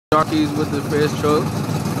Jarquis with the fresh truck.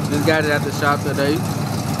 Just got it at the shop today.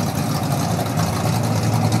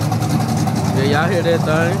 Yeah, y'all hear that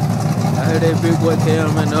thing? I hear that big boy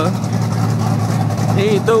coming up. He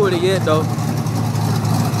ain't through with it yet though.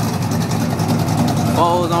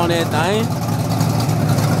 Balls on that thing.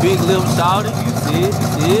 Big lip shouting. You see it? You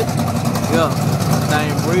see it? Yeah.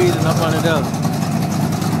 Thing breathing up under there.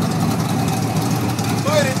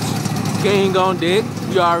 King on deck.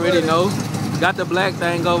 You already know. Got the black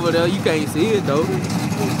thing over there. You can't see it though.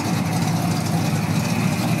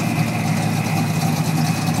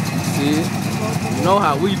 See it? You know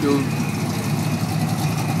how we do.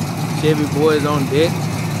 Chevy boys on deck.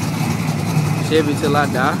 Chevy till I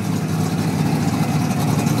die.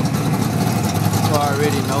 You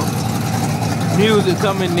already know. Music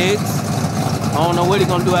coming next. I don't know what he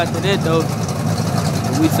gonna do after that though.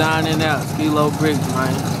 But we signing out. Kilo Bricks,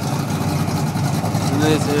 man.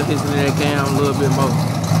 Listen to that cam a little bit more.